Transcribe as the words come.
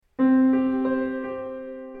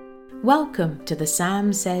Welcome to the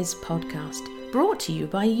Sam Says podcast, brought to you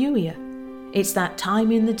by Youier. It's that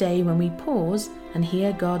time in the day when we pause and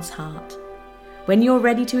hear God's heart. When you're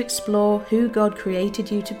ready to explore who God created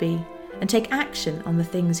you to be and take action on the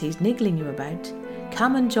things He's niggling you about,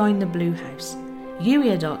 come and join the Blue House,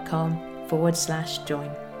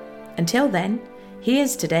 youier.com/join. Until then,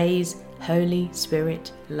 here's today's Holy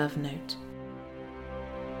Spirit Love Note.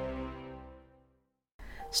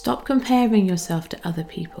 Stop comparing yourself to other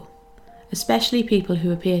people, especially people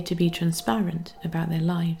who appear to be transparent about their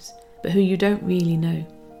lives, but who you don't really know.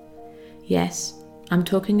 Yes, I'm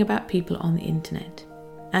talking about people on the internet.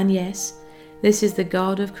 And yes, this is the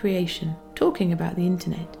God of creation talking about the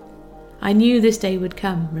internet. I knew this day would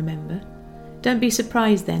come, remember? Don't be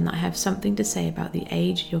surprised then that I have something to say about the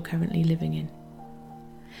age you're currently living in.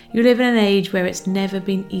 You live in an age where it's never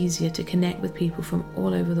been easier to connect with people from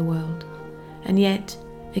all over the world, and yet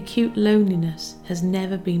acute loneliness has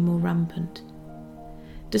never been more rampant.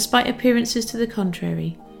 Despite appearances to the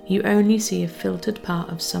contrary, you only see a filtered part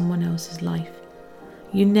of someone else's life.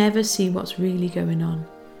 You never see what's really going on,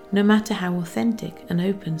 no matter how authentic and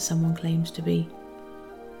open someone claims to be.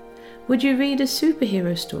 Would you read a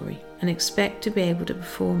superhero story and expect to be able to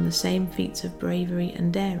perform the same feats of bravery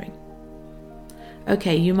and daring?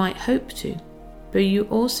 Okay, you might hope to, but you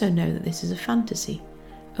also know that this is a fantasy,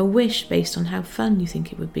 a wish based on how fun you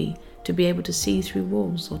think it would be to be able to see through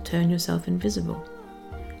walls or turn yourself invisible.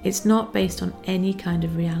 It's not based on any kind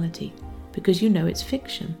of reality, because you know it's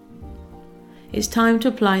fiction. It's time to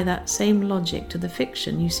apply that same logic to the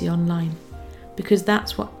fiction you see online, because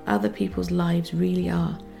that's what other people's lives really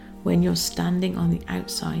are when you're standing on the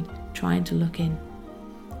outside trying to look in.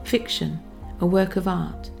 Fiction, a work of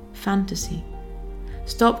art, fantasy.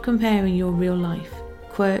 Stop comparing your real life,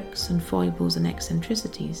 quirks and foibles and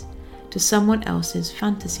eccentricities, to someone else's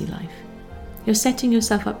fantasy life. You're setting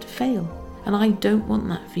yourself up to fail, and I don't want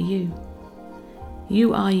that for you.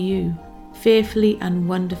 You are you, fearfully and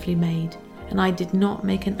wonderfully made, and I did not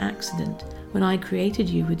make an accident when I created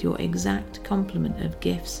you with your exact complement of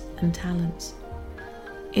gifts and talents.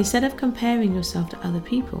 Instead of comparing yourself to other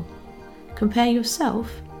people, compare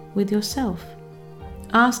yourself with yourself.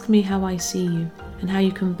 Ask me how I see you and how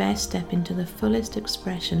you can best step into the fullest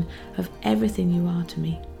expression of everything you are to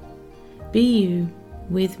me. Be you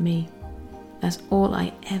with me. That's all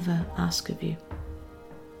I ever ask of you.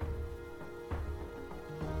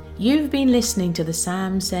 You've been listening to the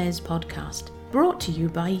Sam Says podcast, brought to you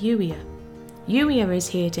by Youier. Youier is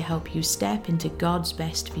here to help you step into God's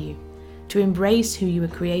best for you, to embrace who you were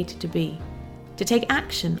created to be, to take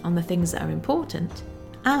action on the things that are important,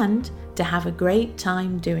 and to have a great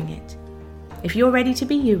time doing it. If you're ready to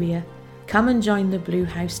be Youier, come and join the Blue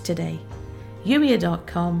House today.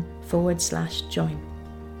 youier.com/join.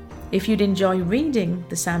 If you'd enjoy reading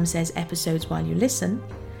the Sam Says episodes while you listen,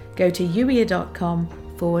 go to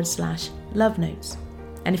youier.com/love notes.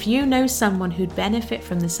 And if you know someone who'd benefit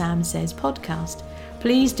from the Sam Says podcast,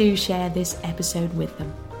 please do share this episode with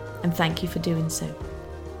them. And thank you for doing so.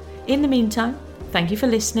 In the meantime, thank you for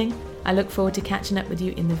listening. I look forward to catching up with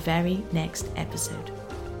you in the very next episode.